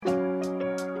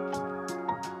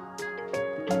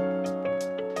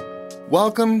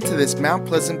Welcome to this Mount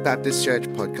Pleasant Baptist Church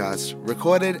podcast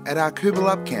recorded at our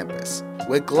Coolbellup campus.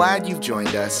 We're glad you've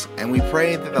joined us and we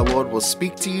pray that the Lord will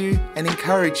speak to you and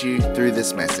encourage you through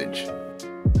this message.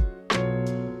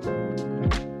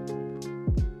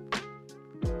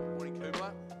 Morning,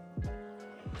 Coolbellup.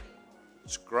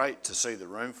 It's great to see the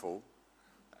room full.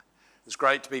 It's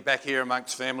great to be back here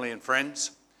amongst family and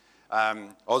friends. I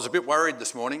was a bit worried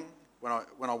this morning when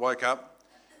I woke up.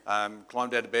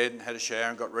 Climbed out of bed and had a shower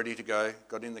and got ready to go,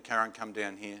 got in the car and come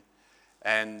down here.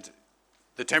 And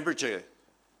the temperature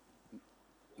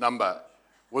number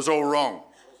was all wrong.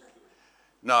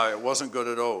 No, it wasn't good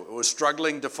at all. It was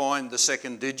struggling to find the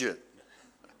second digit.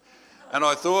 And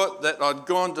I thought that I'd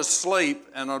gone to sleep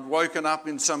and I'd woken up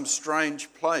in some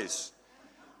strange place.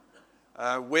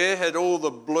 Where had all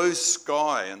the blue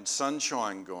sky and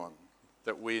sunshine gone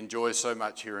that we enjoy so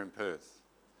much here in Perth?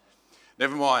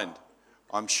 Never mind.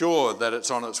 I'm sure that it's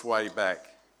on its way back.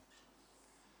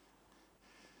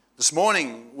 This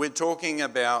morning we're talking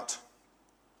about,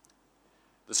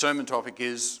 the sermon topic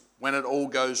is when it all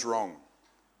goes wrong.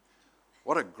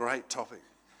 What a great topic.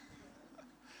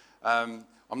 I'm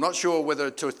not sure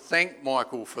whether to thank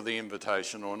Michael for the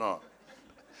invitation or not.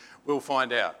 We'll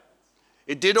find out.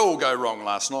 It did all go wrong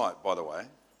last night, by the way.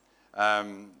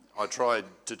 I tried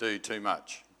to do too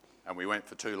much and we went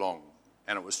for too long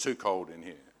and it was too cold in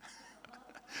here.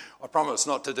 I promise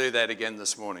not to do that again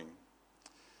this morning.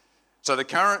 So the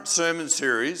current sermon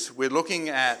series, we're looking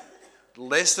at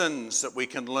lessons that we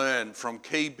can learn from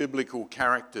key biblical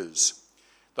characters.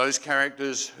 Those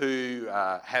characters who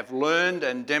have learned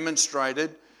and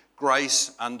demonstrated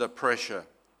grace under pressure.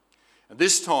 And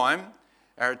this time,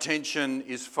 our attention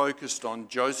is focused on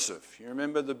Joseph. You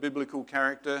remember the biblical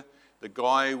character, the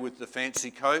guy with the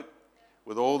fancy coat,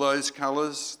 with all those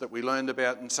colours that we learned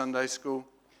about in Sunday school?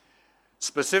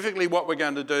 Specifically, what we're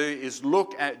going to do is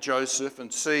look at Joseph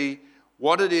and see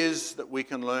what it is that we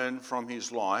can learn from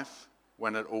his life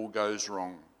when it all goes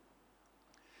wrong.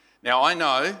 Now, I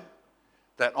know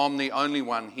that I'm the only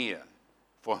one here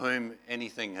for whom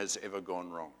anything has ever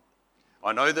gone wrong.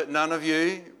 I know that none of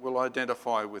you will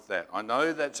identify with that. I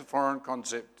know that's a foreign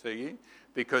concept to you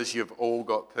because you've all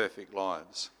got perfect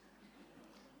lives.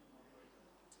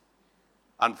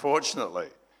 Unfortunately,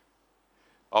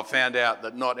 I've found out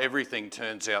that not everything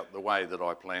turns out the way that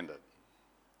I planned it.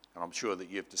 And I'm sure that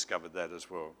you've discovered that as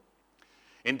well.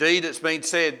 Indeed, it's been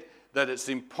said that it's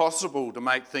impossible to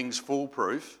make things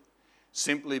foolproof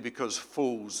simply because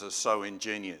fools are so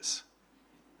ingenious.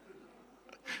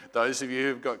 Those of you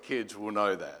who've got kids will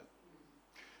know that.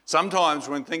 Sometimes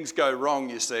when things go wrong,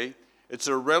 you see, it's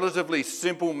a relatively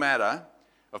simple matter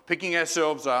of picking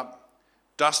ourselves up,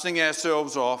 dusting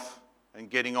ourselves off, and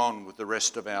getting on with the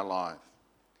rest of our life.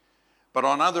 But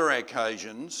on other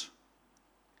occasions,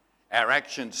 our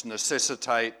actions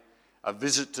necessitate a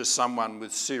visit to someone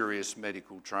with serious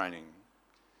medical training.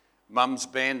 Mum's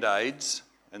band-aids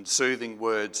and soothing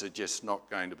words are just not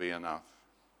going to be enough.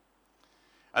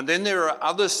 And then there are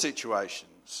other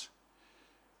situations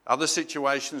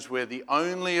where the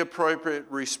only appropriate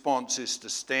response is to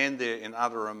stand there in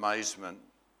utter amazement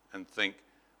and think,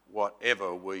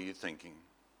 whatever were you thinking?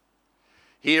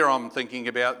 Here I'm thinking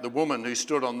about the woman who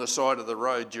stood on the side of the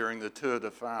road during the Tour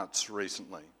de France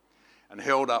recently and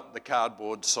held up the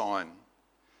cardboard sign.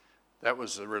 That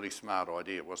was a really smart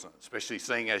idea, wasn't it? Especially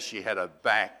seeing as she had her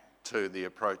back to the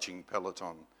approaching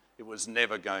peloton. It was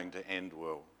never going to end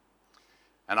well.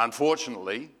 And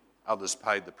unfortunately, others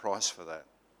paid the price for that.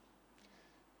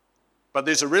 But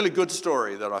there's a really good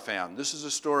story that I found. This is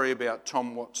a story about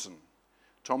Tom Watson.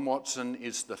 Tom Watson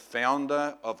is the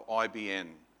founder of IBM.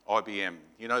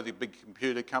 You know, the big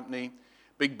computer company,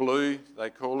 Big Blue, they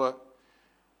call it.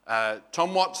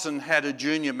 Tom Watson had a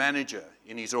junior manager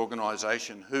in his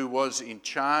organisation who was in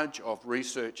charge of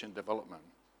research and development.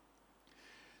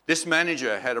 This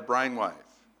manager had a brainwave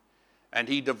and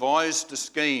he devised a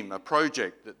scheme, a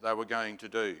project that they were going to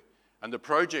do. And the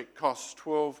project cost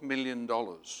 $12 million.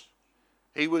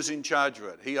 He was in charge of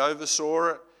it. He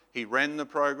oversaw it, he ran the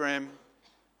program,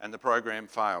 and the program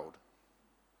failed.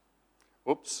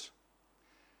 Oops.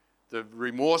 The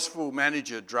remorseful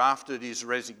manager drafted his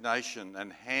resignation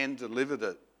and hand-delivered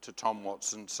it to Tom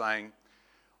Watson saying,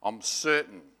 I'm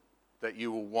certain that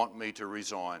you will want me to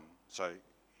resign. So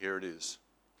here it is.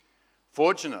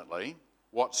 Fortunately,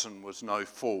 Watson was no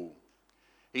fool.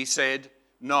 He said,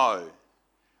 no,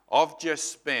 I've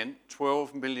just spent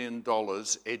 $12 million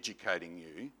educating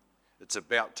you. It's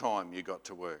about time you got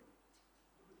to work.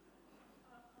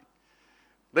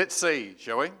 Let's see,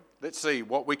 shall we? Let's see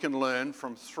what we can learn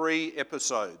from 3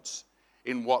 episodes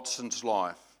in Watson's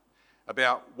life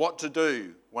about what to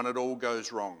do when it all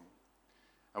goes wrong.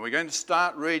 And we're going to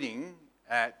start reading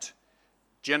at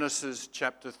Genesis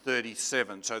chapter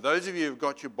 37. So those of you who've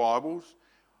got your Bibles,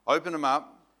 open them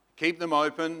up, keep them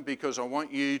open, because I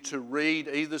want you to read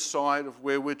either side of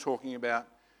where we're talking about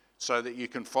so that you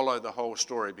can follow the whole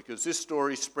story, because this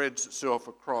story spreads itself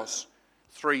across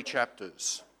 3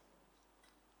 chapters.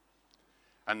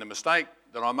 And the mistake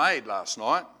that I made last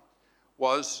night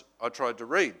was I tried to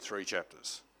read 3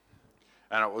 chapters,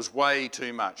 and it was way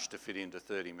too much to fit into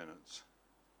 30 minutes.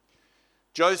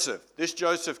 This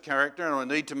Joseph character, and I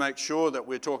need to make sure that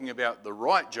we're talking about the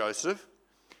right Joseph,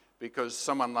 because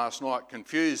someone last night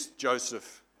confused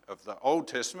Joseph of the Old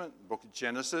Testament, the book of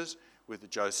Genesis, with the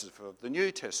Joseph of the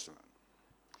New Testament.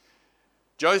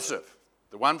 Joseph,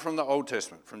 the one from the Old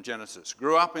Testament, from Genesis,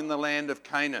 grew up in the land of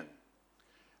Canaan,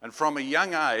 and from a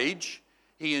young age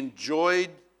he enjoyed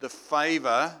the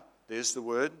favour, there's the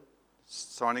word,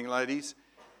 signing ladies.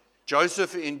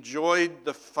 Joseph enjoyed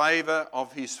the favour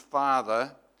of his father,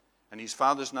 and his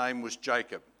father's name was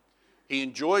Jacob. He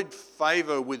enjoyed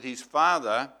favour with his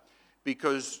father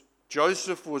because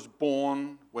Joseph was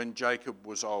born when Jacob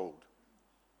was old.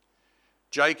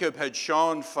 Jacob had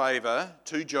shown favour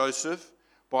to Joseph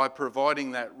by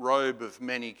providing that robe of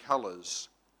many colours.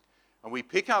 And we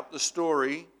pick up the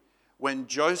story when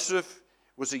Joseph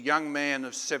was a young man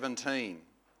of 17.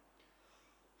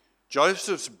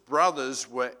 Joseph's brothers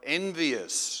were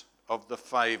envious of the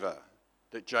favour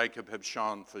that Jacob had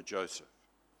shown for Joseph.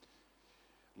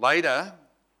 Later,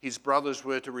 his brothers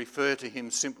were to refer to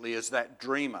him simply as that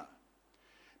dreamer,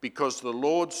 because the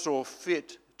Lord saw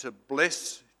fit to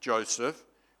bless Joseph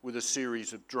with a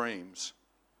series of dreams.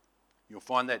 You'll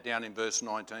find that down in verse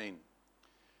 19.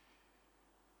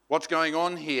 What's going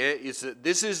on here is that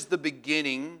this is the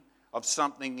beginning of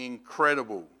something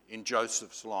incredible in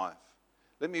Joseph's life.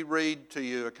 Let me read to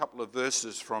you a couple of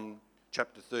verses from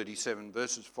chapter 37,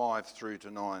 verses 5 through to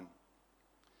 9.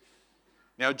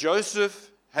 Now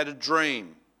Joseph had a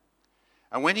dream,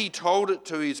 and when he told it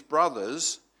to his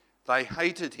brothers, they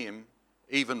hated him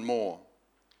even more.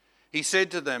 He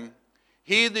said to them,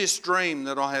 "Hear this dream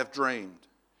that I have dreamed.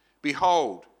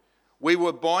 Behold, we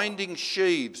were binding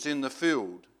sheaves in the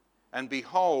field, and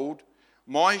behold,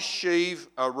 my sheaf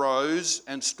arose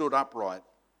and stood upright.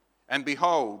 And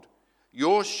behold,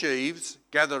 your sheaves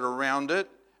gathered around it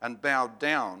and bowed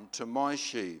down to my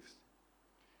sheaf."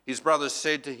 His brothers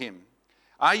said to him,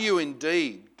 "Are you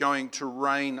indeed going to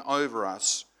reign over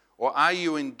us, or are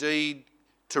you indeed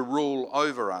to rule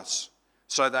over us?"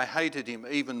 So they hated him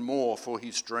even more for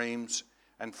his dreams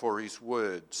and for his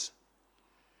words.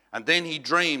 And then he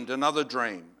dreamed another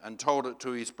dream and told it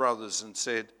to his brothers and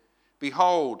said,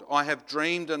 "Behold, I have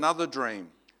dreamed another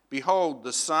dream. Behold,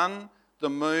 the sun, the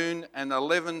moon, and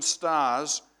 11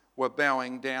 stars were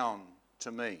bowing down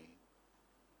to me."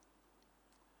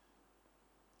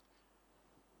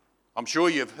 I'm sure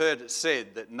you've heard it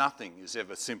said that nothing is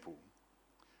ever simple.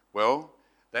 Well,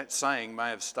 that saying may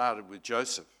have started with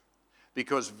Joseph,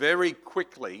 because very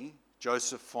quickly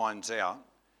Joseph finds out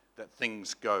that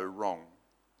things go wrong.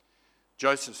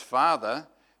 Joseph's father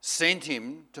sent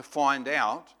him to find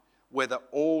out whether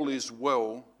all is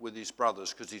well with his brothers,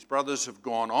 because his brothers have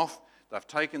gone off. They've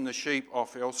taken the sheep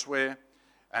off elsewhere,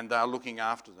 and they're looking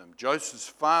after them. Joseph's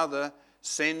father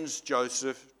sends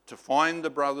Joseph to find the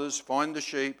brothers, find the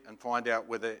sheep, and find out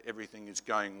whether everything is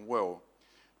going well.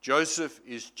 Joseph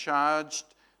is charged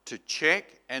to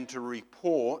check and to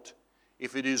report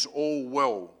if it is all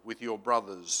well with your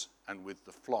brothers and with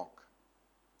the flock.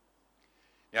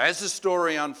 Now, as the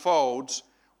story unfolds,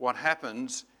 what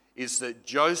happens is that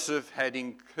Joseph had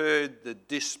incurred the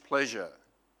displeasure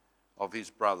of his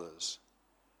brothers.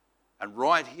 And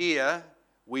right here,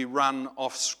 we run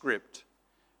off script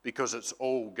because it's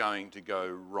all going to go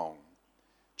wrong.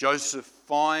 Joseph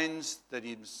finds that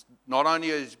not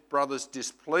only are his brothers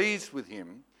displeased with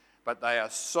him, but they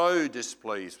are so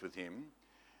displeased with him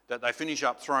that they finish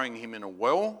up throwing him in a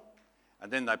well,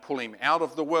 and then they pull him out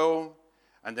of the well,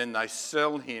 and then they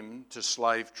sell him to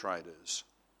slave traders.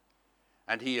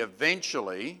 And he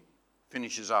eventually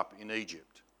finishes up in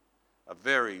Egypt, a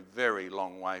very, very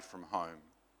long way from home.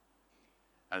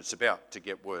 And it's about to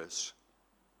get worse.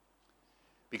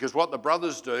 Because what the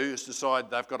brothers do is decide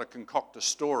they've got to concoct a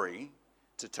story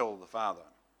to tell the father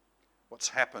what's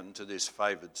happened to this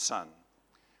favoured son.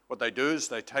 What they do is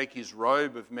they take his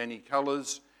robe of many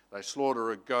colours, they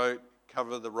slaughter a goat,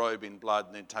 cover the robe in blood,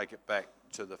 and then take it back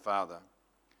to the father.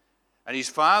 And his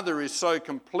father is so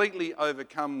completely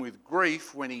overcome with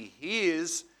grief when he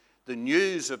hears the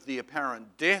news of the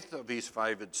apparent death of his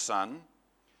favoured son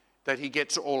that he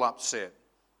gets all upset.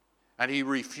 And he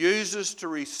refuses to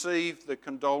receive the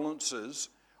condolences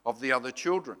of the other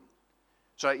children.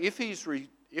 So if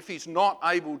he's not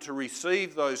able to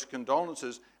receive those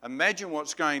condolences, imagine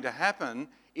what's going to happen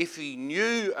if he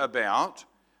knew about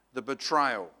the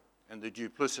betrayal and the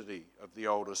duplicity of the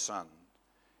older son.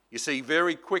 You see,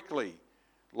 very quickly,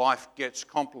 life gets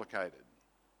complicated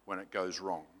when it goes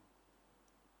wrong.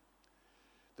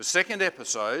 The second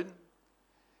episode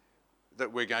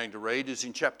that we're going to read is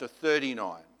in chapter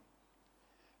 39.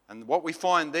 And what we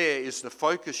find there is the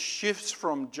focus shifts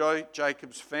from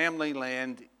Jacob's family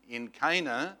land in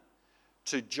Canaan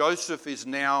to Joseph is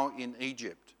now in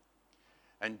Egypt.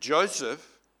 And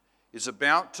Joseph is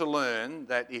about to learn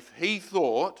that if he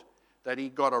thought that he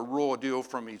got a raw deal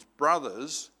from his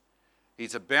brothers,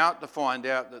 he's about to find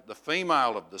out that the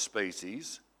female of the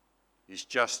species is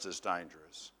just as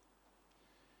dangerous.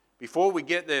 Before we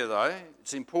get there, though,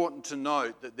 it's important to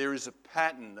note that there is a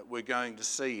pattern that we're going to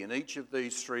see in each of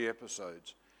these 3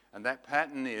 episodes. And that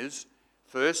pattern is,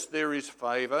 first there is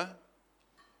favour,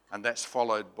 and that's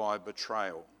followed by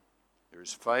betrayal. There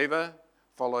is favour,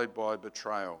 followed by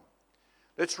betrayal.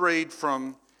 Let's read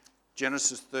from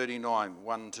Genesis 39,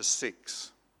 1 to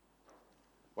 6.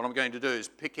 What I'm going to do is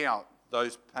pick out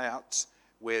those parts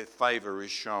where favour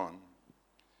is shown.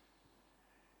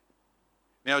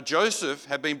 Now Joseph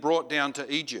had been brought down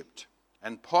to Egypt,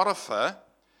 and Potiphar,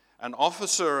 an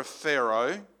officer of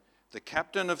Pharaoh, the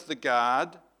captain of the guard,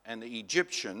 and the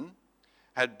Egyptian,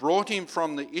 had brought him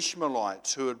from the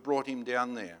Ishmaelites who had brought him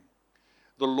down there.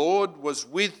 The Lord was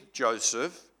with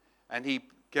Joseph, and he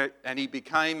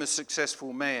became a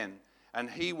successful man, and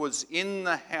he was in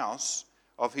the house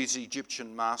of his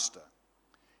Egyptian master.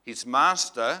 His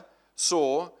master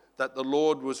saw that the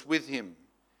Lord was with him,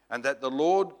 and that the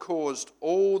Lord caused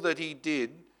all that he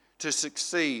did to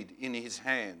succeed in his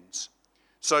hands.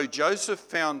 So Joseph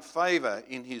found favour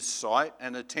in his sight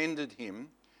and attended him,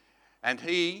 and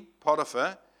he,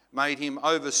 Potiphar, made him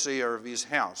overseer of his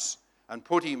house and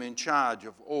put him in charge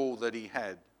of all that he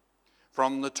had.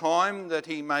 From the time that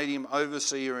he made him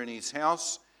overseer in his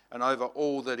house and over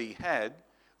all that he had,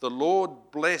 the Lord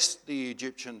blessed the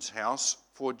Egyptian's house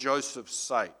for Joseph's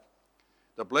sake.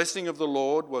 The blessing of the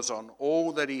Lord was on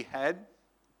all that he had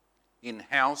in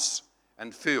house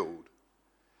and field.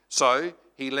 So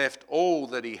he left all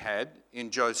that he had in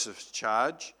Joseph's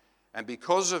charge, and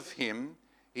because of him,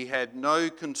 he had no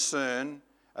concern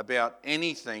about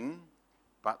anything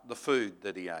but the food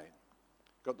that he ate.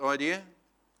 Got the idea?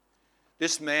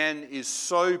 This man is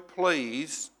so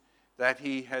pleased that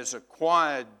he has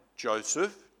acquired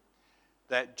Joseph,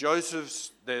 that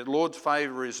the Lord's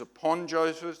favour is upon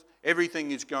Joseph. Everything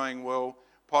is going well.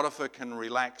 Potiphar can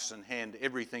relax and hand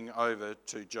everything over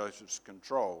to Joseph's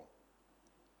control.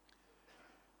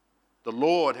 The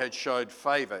Lord had showed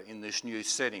favour in this new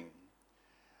setting,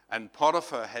 and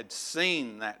Potiphar had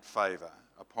seen that favour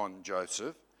upon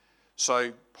Joseph.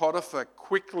 So Potiphar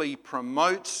quickly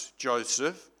promotes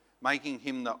Joseph, making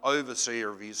him the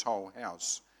overseer of his whole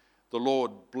house. The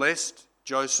Lord blessed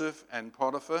Joseph and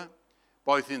Potiphar,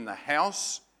 both in the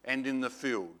house and in the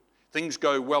field. Things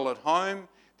go well at home,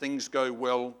 things go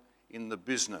well in the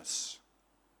business.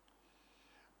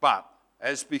 But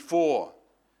as before,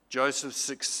 Joseph's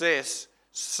success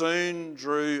soon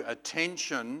drew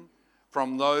attention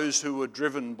from those who were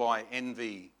driven by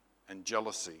envy and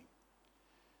jealousy.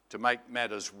 To make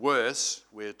matters worse,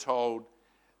 we're told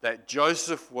that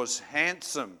Joseph was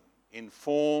handsome in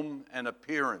form and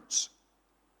appearance.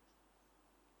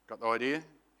 Got the idea?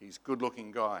 He's a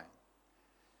good-looking guy.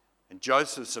 And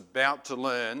Joseph's about to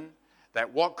learn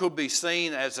that what could be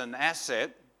seen as an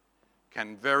asset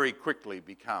can very quickly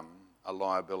become a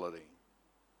liability.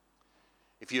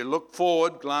 If you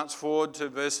glance forward to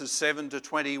verses 7 to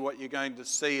 20, what you're going to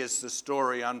see as the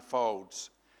story unfolds.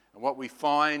 And what we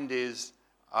find is,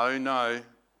 oh no,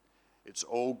 it's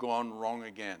all gone wrong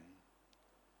again.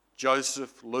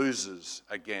 Joseph loses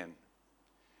again.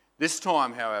 This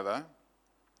time, however,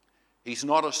 he's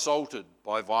not assaulted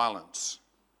by violence,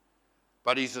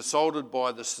 but he's assaulted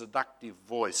by the seductive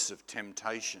voice of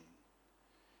temptation.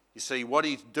 You see, what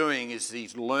he's doing is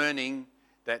he's learning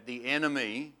that the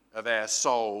enemy of our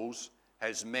souls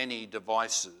has many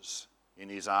devices in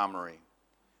his armoury.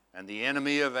 And the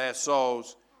enemy of our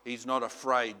souls, he's not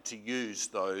afraid to use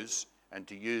those and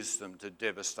to use them to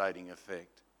devastating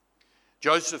effect.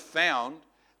 Joseph found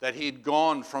that he'd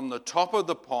gone from the top of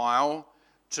the pile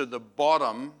to the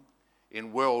bottom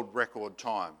in world record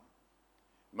time.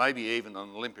 Maybe even an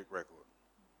Olympic record.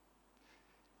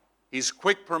 His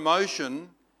quick promotion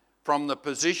from the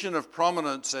position of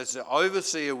prominence as the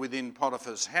overseer within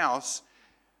Potiphar's house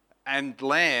and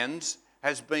lands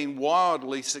has been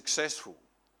wildly successful.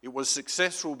 It was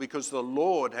successful because the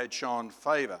Lord had shown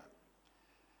favour.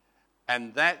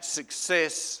 And that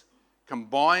success,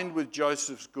 combined with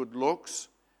Joseph's good looks,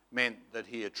 meant that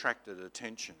he attracted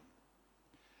attention.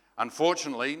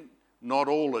 Unfortunately, not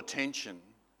all attention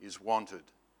is wanted.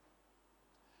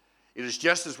 It is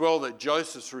just as well that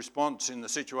Joseph's response in the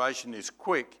situation is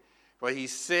quick, for he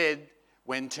said,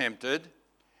 when tempted,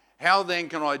 "How then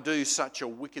can I do such a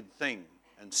wicked thing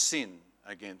and sin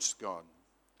against God?"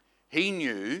 He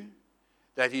knew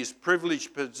that his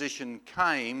privileged position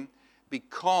came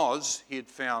because he had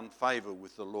found favour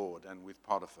with the Lord and with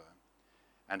Potiphar.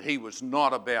 And he was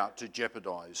not about to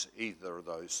jeopardise either of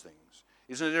those things.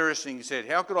 Isn't it interesting? He said,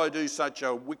 "How could I do such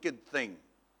a wicked thing?"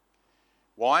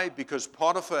 Why? Because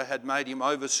Potiphar had made him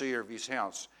overseer of his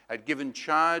house, had given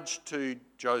charge to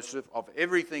Joseph of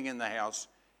everything in the house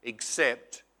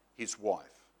except his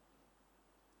wife.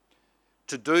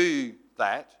 To do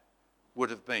that would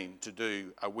have been to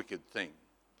do a wicked thing.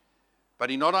 But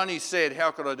he not only said,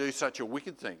 "How could I do such a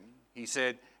wicked thing?" He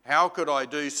said, "How could I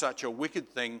do such a wicked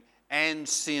thing and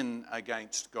sin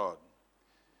against God?"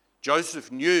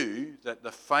 Joseph knew that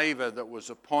the favour that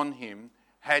was upon him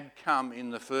had come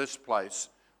in the first place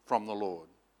from the Lord.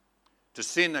 To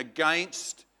sin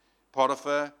against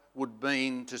Potiphar would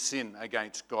mean to sin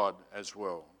against God as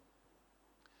well.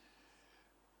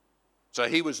 So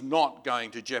he was not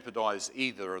going to jeopardise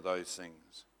either of those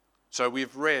things. So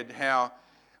we've read how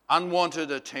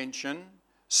unwanted attention,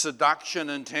 seduction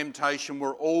and temptation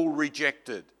were all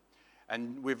rejected.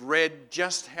 And we've read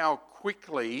just how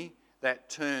quickly that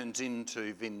turns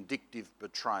into vindictive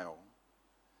betrayal.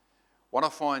 What I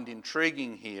find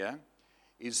intriguing here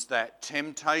is that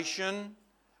temptation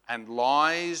and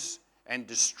lies and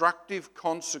destructive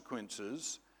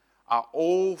consequences are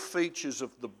all features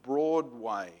of the broad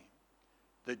way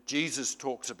that Jesus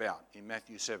talks about in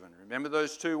Matthew 7. Remember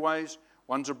those two ways?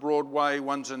 One's a broad way,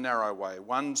 one's a narrow way.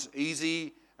 One's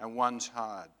easy and one's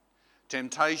hard.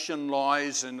 Temptation,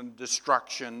 lies and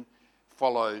destruction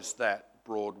follows that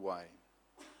broad way.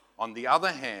 On the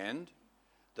other hand,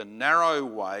 the narrow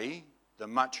way, the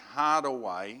much harder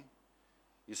way,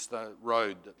 is the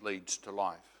road that leads to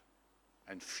life.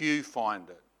 And few find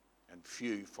it and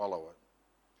few follow it.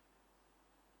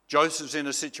 Joseph's in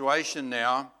a situation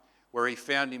now where he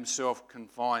found himself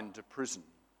confined to prison.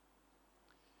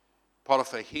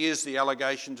 Potiphar hears the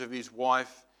allegations of his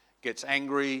wife, gets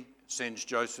angry, sends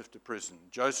Joseph to prison.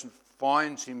 Joseph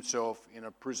finds himself in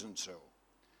a prison cell.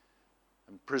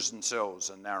 And prison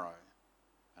cells are narrow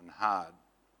and hard.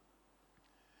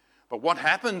 But what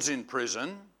happens in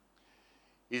prison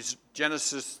is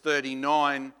Genesis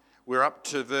 39, we're up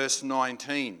to verse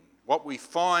 19.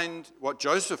 What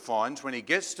Joseph finds when he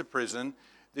gets to prison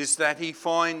is that he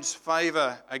finds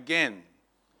favour again.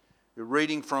 We're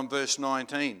reading from verse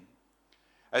 19.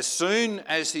 As soon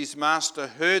as his master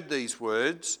heard these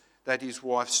words that his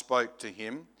wife spoke to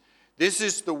him, "This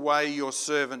is the way your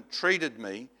servant treated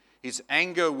me," his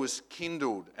anger was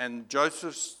kindled, and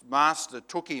Joseph's master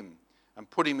took him and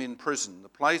put him in prison, the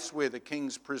place where the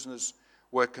king's prisoners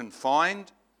were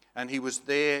confined, and he was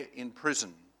there in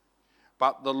prison.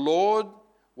 But the Lord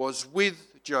was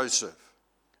with Joseph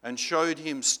and showed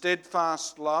him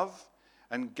steadfast love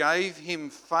and gave him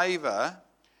favour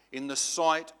in the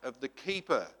sight of the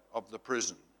keeper of the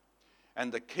prison.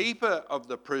 And the keeper of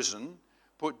the prison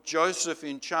put Joseph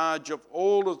in charge of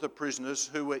all of the prisoners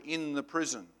who were in the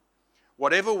prison.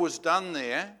 Whatever was done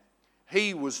there,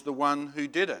 he was the one who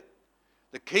did it.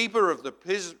 The keeper of the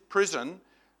prison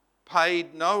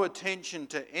paid no attention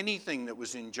to anything that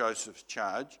was in Joseph's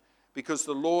charge because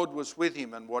the Lord was with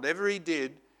him, and whatever he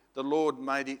did, the Lord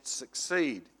made it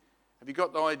succeed. Have you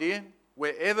got the idea?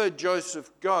 Wherever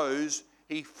Joseph goes,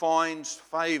 he finds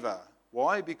favour.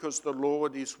 Why? Because the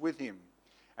Lord is with him.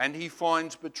 And he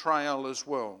finds betrayal as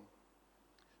well.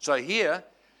 So here,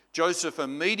 Joseph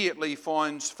immediately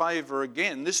finds favour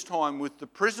again, this time with the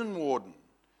prison warden.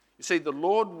 You see, the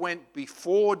Lord went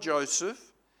before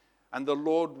Joseph and the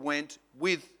Lord went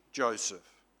with Joseph.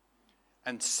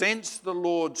 And since the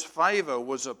Lord's favour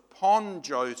was upon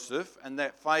Joseph and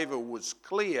that favour was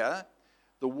clear,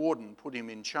 the warden put him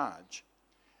in charge.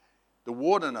 The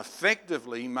warden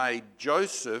effectively made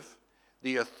Joseph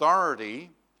the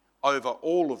authority over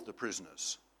all of the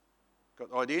prisoners. Got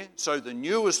the idea? So the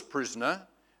newest prisoner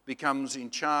becomes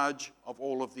in charge of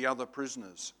all of the other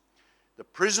prisoners. The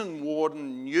prison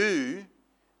warden knew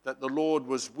that the Lord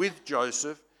was with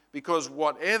Joseph because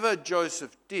whatever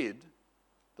Joseph did,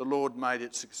 the Lord made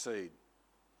it succeed.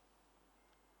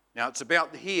 Now it's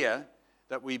about here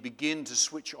that we begin to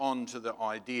switch on to the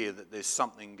idea that there's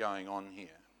something going on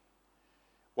here.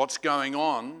 What's going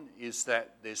on is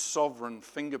that there's sovereign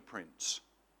fingerprints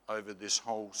over this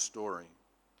whole story.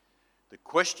 The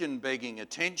question begging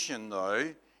attention,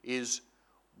 though, is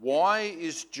why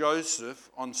is Joseph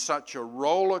on such a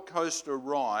roller coaster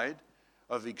ride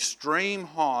of extreme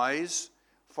highs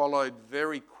followed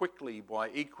very quickly by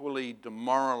equally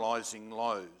demoralising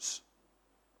lows?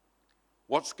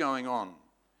 What's going on?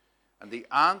 And the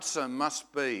answer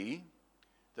must be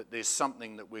that there's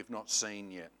something that we've not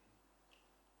seen yet.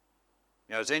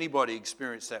 Now, has anybody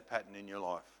experienced that pattern in your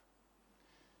life?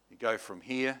 You go from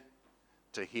here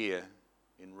to here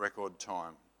in record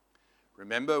time.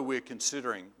 Remember, we're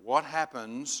considering what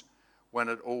happens when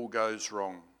it all goes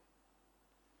wrong.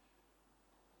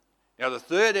 Now, the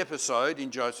third episode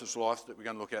in Joseph's life that we're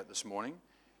going to look at this morning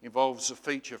involves a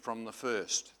feature from the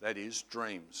first, that is,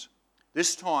 dreams.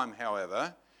 This time,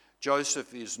 however,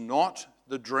 Joseph is not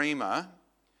the dreamer.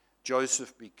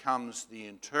 Joseph becomes the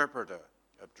interpreter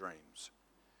of dreams.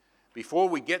 Before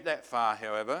we get that far,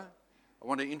 however, I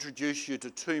want to introduce you to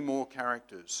two more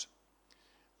characters.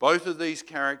 Both of these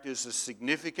characters are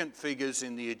significant figures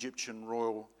in the Egyptian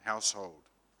royal household.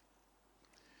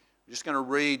 I'm just going to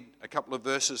read a couple of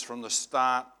verses from the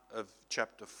start of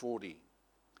chapter 40.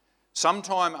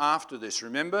 Sometime after this,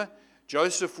 remember,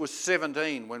 Joseph was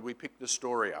 17 when we picked the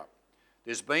story up.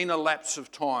 There's been a lapse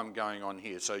of time going on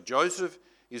here. So Joseph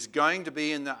is going to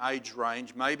be in the age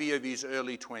range, maybe of his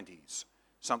early 20s,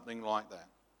 something like that.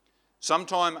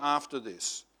 Sometime after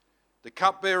this, the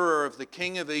cupbearer of the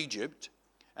king of Egypt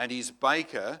and his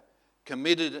baker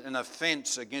committed an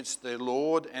offence against their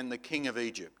lord and the king of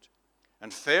Egypt.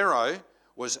 And Pharaoh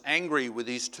was angry with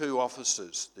his two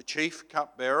officers, the chief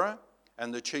cupbearer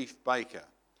and the chief baker.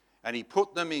 And he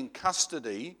put them in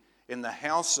custody in the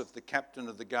house of the captain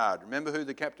of the guard. Remember who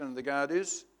the captain of the guard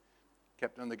is?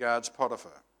 Captain of the guard's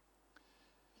Potiphar.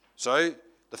 So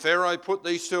the Pharaoh put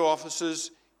these two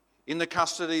officers in the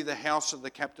custody of the house of the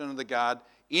captain of the guard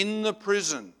in the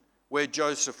prison where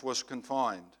Joseph was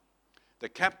confined. The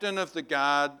captain of the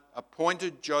guard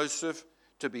appointed Joseph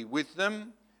to be with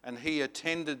them, and he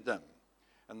attended them.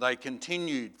 And they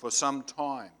continued for some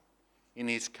time in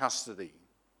his custody.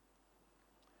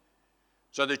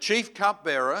 So the chief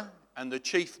cupbearer and the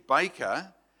chief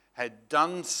baker had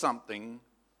done something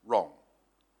wrong.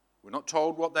 We're not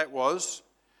told what that was,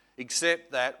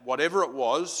 except that whatever it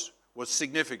was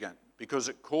significant because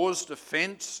it caused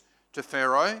offence to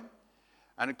Pharaoh,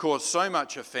 and it caused so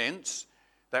much offence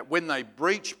that when they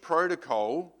breached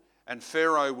protocol and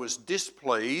Pharaoh was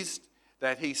displeased,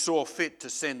 that he saw fit to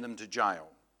send them to jail.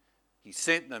 He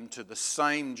sent them to the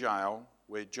same jail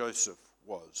where Joseph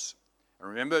was. And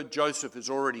remember, Joseph is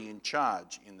already in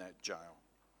charge in that jail.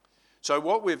 So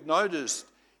what we've noticed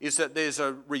is that there's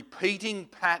a repeating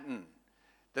pattern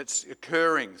that's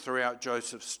occurring throughout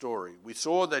Joseph's story. We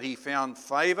saw that he found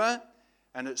favour,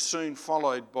 and it's soon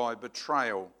followed by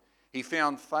betrayal. He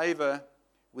found favour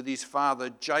with his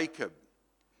father Jacob,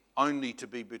 only to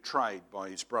be betrayed by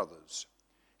his brothers.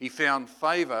 He found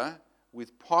favour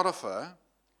with Potiphar,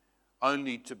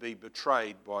 only to be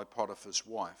betrayed by Potiphar's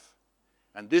wife.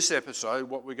 And this episode,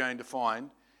 what we're going to find,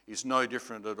 is no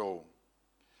different at all.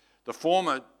 The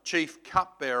former chief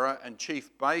cupbearer and chief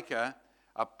baker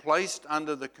are placed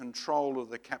under the control of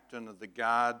the captain of the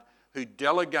guard, who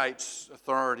delegates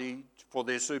authority for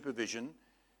their supervision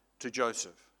to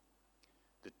Joseph.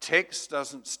 The text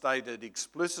doesn't state it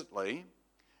explicitly,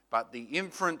 but the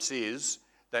inference is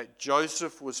that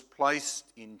Joseph was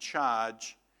placed in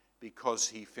charge because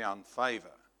he found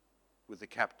favour with the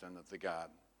captain of the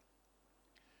guard.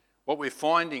 What we're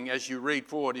finding as you read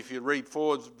forward, if you read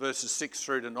forward verses 6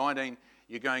 through to 19,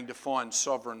 you're going to find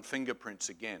sovereign fingerprints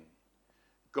again.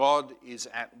 God is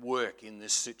at work in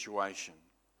this situation.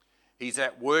 He's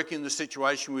at work in the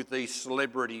situation with these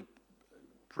celebrity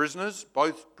prisoners.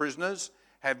 Both prisoners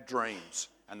have dreams,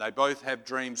 and they both have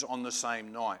dreams on the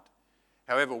same night.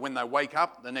 However, when they wake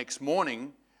up the next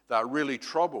morning, they're really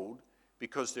troubled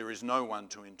because there is no one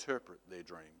to interpret their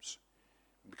dreams.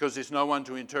 Because there's no one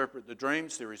to interpret the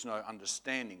dreams, there is no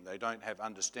understanding. They don't have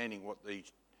understanding what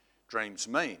these dreams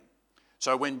mean.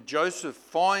 So when Joseph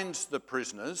finds the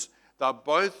prisoners, they're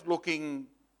both looking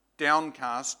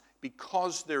downcast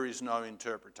because there is no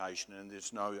interpretation and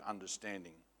there's no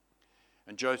understanding.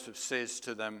 And Joseph says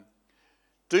to them,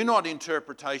 "Do not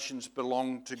interpretations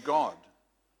belong to God?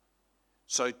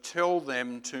 So tell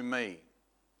them to me."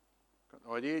 Got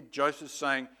the idea? Joseph's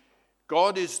saying,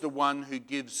 God is the one who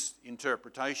gives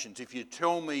interpretations. If you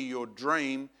tell me your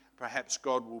dream, perhaps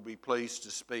God will be pleased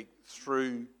to speak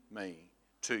through me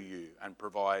to you and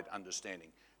provide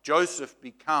understanding. Joseph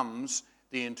becomes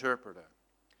the interpreter.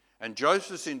 And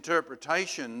Joseph's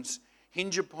interpretations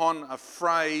hinge upon a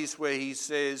phrase where he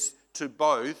says to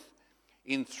both,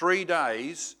 "In 3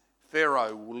 days,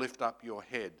 Pharaoh will lift up your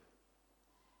head.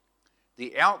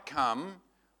 The outcome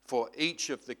for each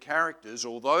of the characters,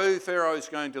 although Pharaoh is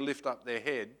going to lift up their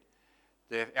head,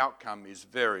 their outcome is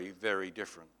very, very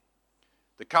different.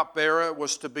 The cupbearer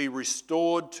was to be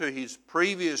restored to his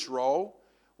previous role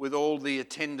with all the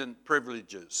attendant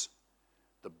privileges.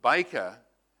 The baker,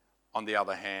 on the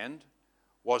other hand,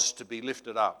 was to be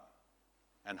lifted up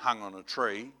and hung on a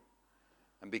tree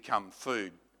and become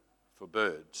food for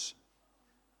birds.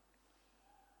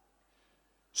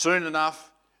 Soon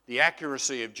enough, the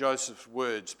accuracy of Joseph's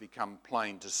words become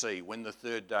plain to see when the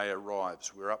third day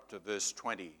arrives. We're up to verse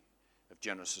 20 of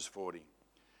Genesis 40.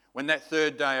 When that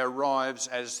third day arrives,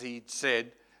 as he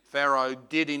said, Pharaoh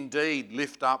did indeed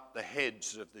lift up the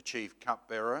heads of the chief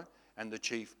cupbearer and the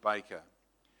chief baker.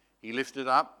 He lifted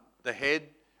up the head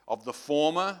of the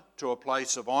former to a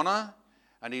place of honour,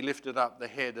 and he lifted up the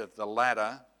head of the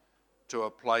latter to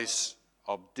a place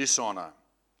of dishonour.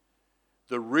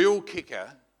 The real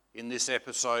kicker in this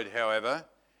episode, however,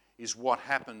 is what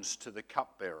happens to the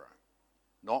cupbearer,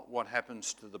 not what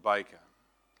happens to the baker.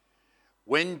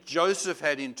 When Joseph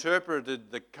had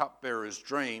interpreted the cupbearer's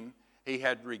dream, he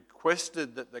had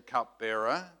requested that the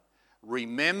cupbearer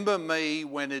remember me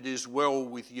when it is well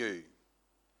with you.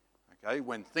 Okay,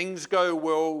 when things go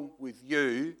well with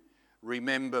you,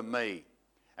 remember me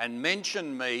and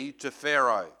mention me to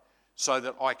Pharaoh so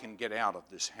that I can get out of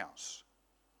this house.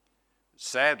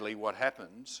 Sadly, what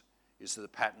happens is the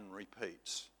pattern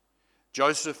repeats.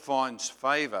 Joseph finds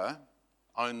favour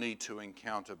only to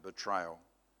encounter betrayal.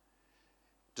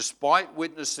 Despite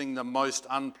witnessing the most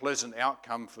unpleasant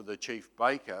outcome for the chief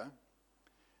baker,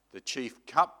 the chief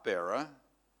cupbearer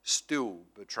still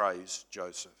betrays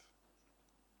Joseph.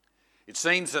 It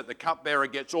seems that the cupbearer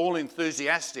gets all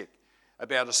enthusiastic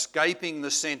about escaping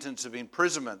the sentence of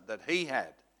imprisonment that he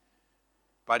had,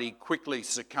 but he quickly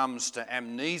succumbs to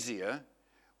amnesia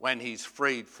when he's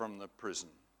freed from the prison.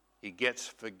 He gets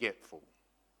forgetful.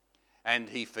 And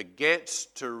he forgets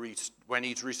when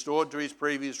he's restored to his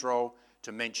previous role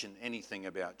to mention anything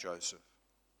about Joseph.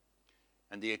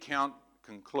 And the account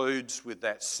concludes with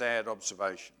that sad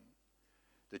observation.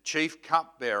 The chief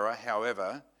cupbearer,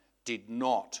 however, did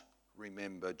not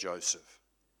remember Joseph.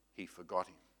 He forgot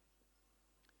him.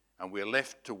 And we're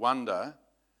left to wonder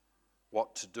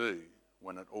what to do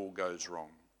when it all goes wrong.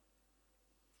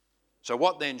 So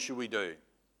what then should we do?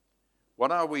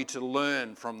 What are we to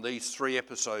learn from these three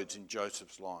episodes in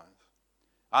Joseph's life?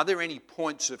 Are there any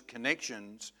points of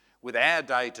connections with our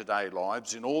day-to-day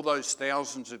lives in all those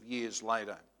thousands of years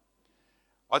later?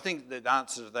 I think the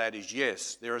answer to that is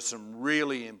yes. There are some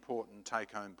really important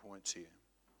take-home points here.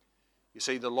 You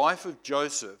see, the life of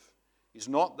Joseph is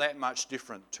not that much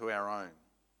different to our own.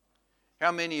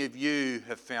 How many of you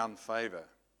have found favour?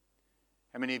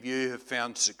 How many of you have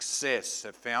found success,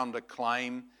 have found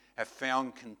acclaim, have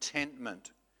found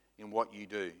contentment in what you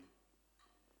do?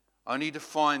 Only to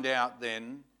find out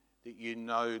then that you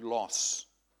know loss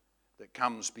that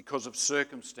comes because of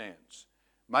circumstance.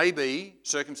 Maybe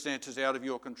circumstances out of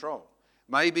your control.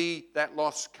 Maybe that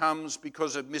loss comes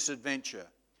because of misadventure.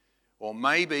 Or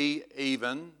maybe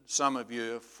even some of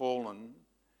you have fallen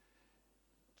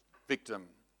victim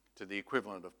to the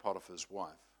equivalent of Potiphar's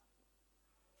wife.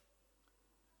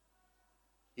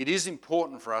 It is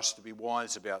important for us to be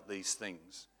wise about these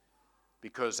things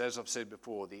because, as I've said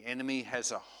before, the enemy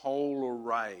has a whole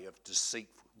array of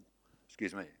deceitful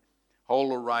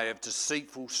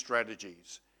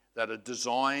strategies that are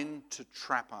designed to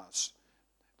trap us.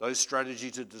 Those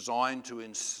strategies are designed to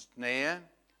ensnare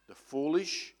the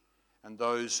foolish and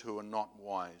those who are not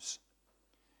wise.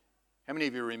 How many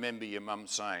of you remember your mum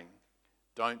saying,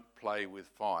 "Don't play with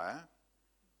fire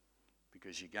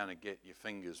because you're going to get your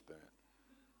fingers burnt"?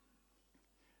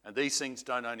 And these things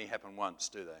don't only happen once,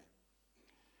 do they?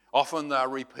 Often they're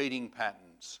repeating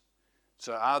patterns.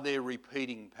 So are there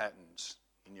repeating patterns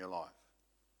in your life?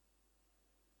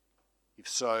 If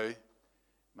so,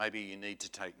 maybe you need to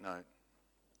take note.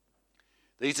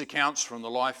 These accounts from the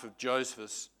life of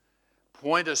Joseph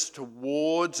point us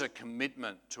towards a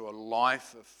commitment to a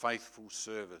life of faithful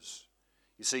service.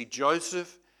 You see,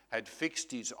 Joseph had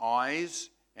fixed his eyes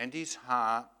and his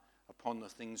heart upon the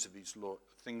things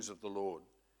of the Lord.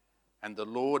 And the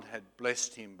Lord had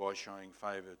blessed him by showing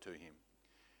favour to him.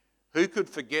 Who could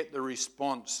forget the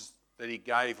response that he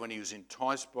gave when he was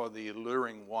enticed by the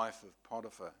alluring wife of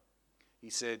Potiphar?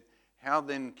 He said, "How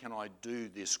then can I do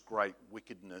this great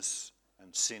wickedness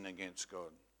and sin against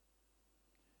God?"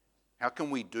 How can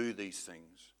we do these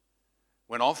things?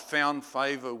 When I've found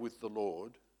favour with the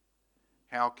Lord,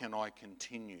 how can I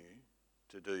continue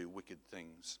to do wicked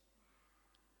things?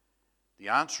 The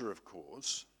answer, of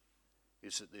course,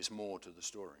 is that there's more to the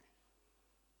story.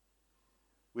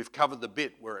 We've covered the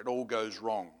bit where it all goes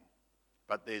wrong,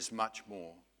 but there's much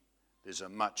more. There's a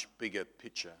much bigger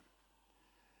picture.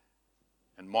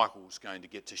 And Michael's going to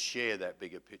get to share that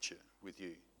bigger picture with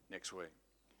you next week.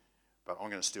 But I'm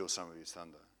going to steal some of his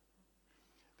thunder.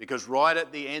 Because right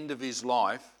at the end of his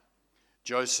life,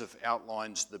 Joseph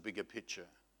outlines the bigger picture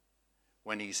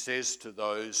when he says to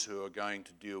those who are going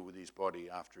to deal with his body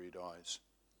after he dies.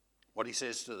 What he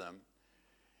says to them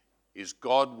is,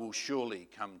 God will surely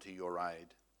come to your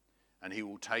aid, and he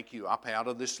will take you up out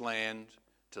of this land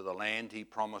to the land he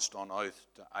promised on oath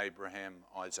to Abraham,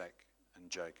 Isaac, and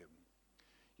Jacob.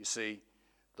 You see,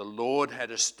 the Lord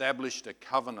had established a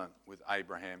covenant with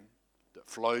Abraham that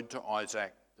flowed to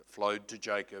Isaac, that flowed to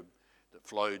Jacob, that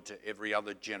flowed to every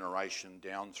other generation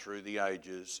down through the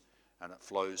ages, and it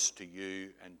flows to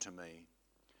you and to me.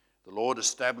 The Lord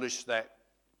established that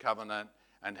covenant,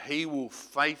 and he will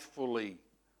faithfully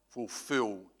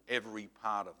fulfill every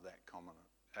part of that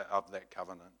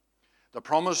covenant. The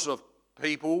promise of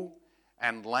people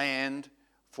and land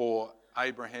for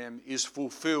Abraham is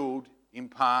fulfilled in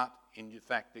part in the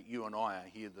fact that you and I are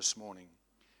here this morning.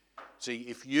 See,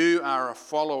 if you are a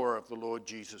follower of the Lord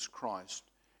Jesus Christ,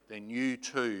 then you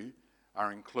too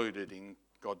are included in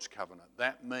God's covenant.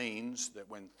 That means that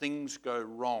when things go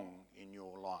wrong in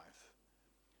your life,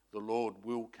 the Lord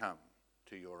will come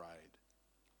to your aid.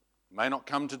 He may not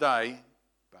come today,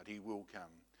 but he will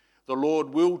come. The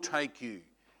Lord will take you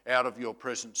out of your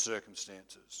present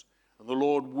circumstances, and the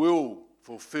Lord will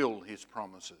fulfill his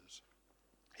promises.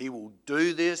 He will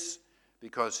do this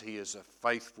because he is a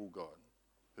faithful God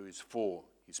who is for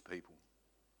his people.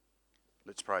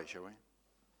 Let's pray, shall we?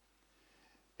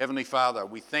 Heavenly Father,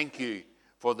 we thank you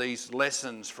for these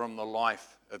lessons from the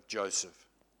life of Joseph.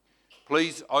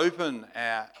 Please open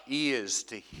our ears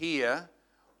to hear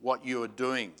what you are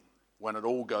doing when it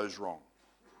all goes wrong.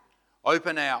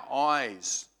 Open our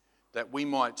eyes that we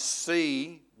might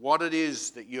see what it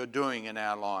is that you're doing in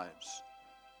our lives.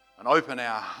 And open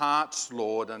our hearts,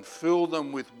 Lord, and fill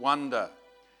them with wonder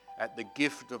at the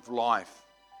gift of life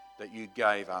that you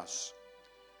gave us.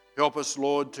 Help us,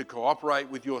 Lord, to cooperate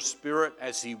with your Spirit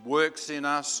as he works in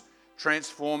us,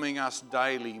 transforming us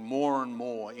daily more and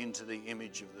more into the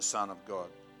image of the Son of God.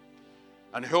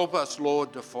 And help us,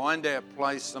 Lord, to find our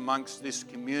place amongst this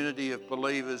community of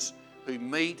believers who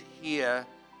meet here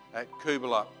at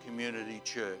Coolbellup Community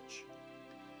Church.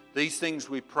 These things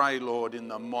we pray, Lord, in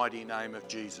the mighty name of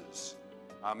Jesus.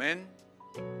 Amen.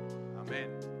 Amen.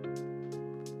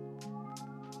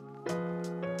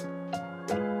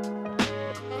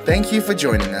 Thank you for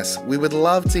joining us. We would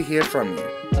love to hear from you.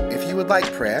 If you would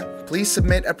like prayer, please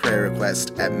submit a prayer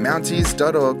request at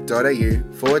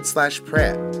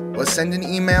mounties.org.au/prayer or send an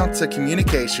email to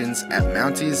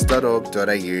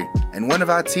communications@mounties.org.au and one of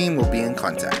our team will be in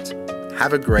contact.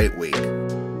 Have a great week.